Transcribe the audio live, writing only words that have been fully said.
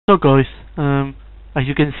So guys, as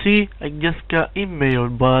you can see, I just got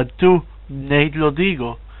emailed by Nate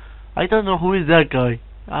Lodigo. I don't know who is that guy.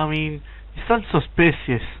 I mean, he sounds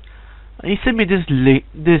suspicious. He sent me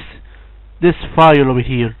this file over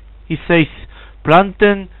here. He says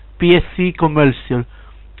Plankton PSA commercial.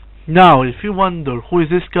 Now, if you wonder who is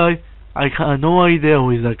this guy, I have no idea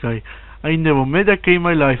who is that guy. I never met that guy in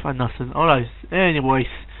my life and nothing. Alright, anyways,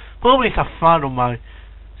 probably it's a fan of mine.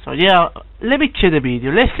 So yeah, let me check the video.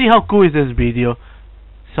 Let's see how cool is this video.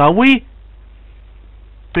 Shall we?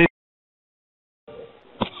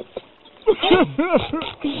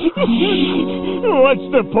 What's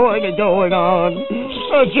the point of going on?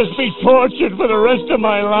 I'll just be tortured for the rest of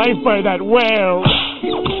my life by that whale.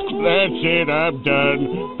 That's it, I'm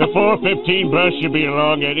done. The 4:15 bus should be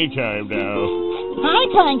along any time now. Hi,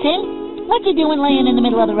 Plankton. What you doing laying in the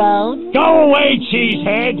middle of the road? Go away,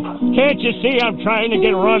 cheesehead! Can't you see I'm trying to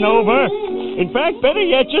get run over? In fact, better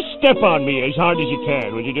yet, just step on me as hard as you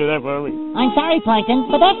can. Would you do that for me? I'm sorry, Plankton,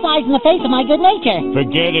 but that flies in the face of my good nature.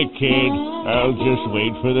 Forget it, kid. I'll just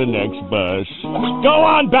wait for the next bus. Go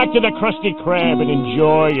on back to the Krusty Krab and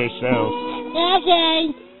enjoy yourself.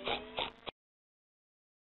 Okay.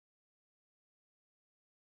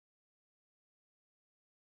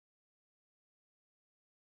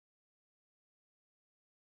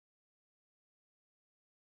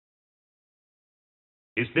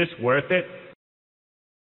 Is this worth it?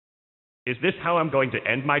 Is this how I'm going to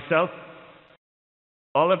end myself?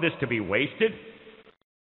 All of this to be wasted?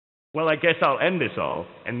 Well, I guess I'll end this all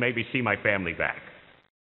and maybe see my family back.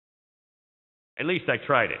 At least I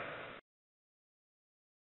tried it.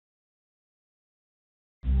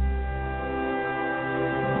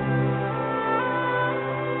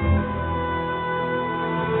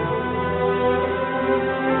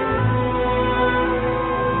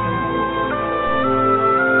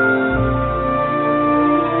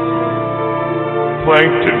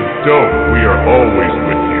 Plankton, don't. We are always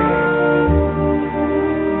with you.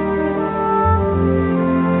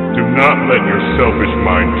 Do not let your selfish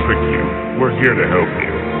mind trick you. We're here to help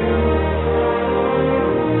you.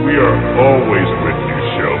 We are always with you.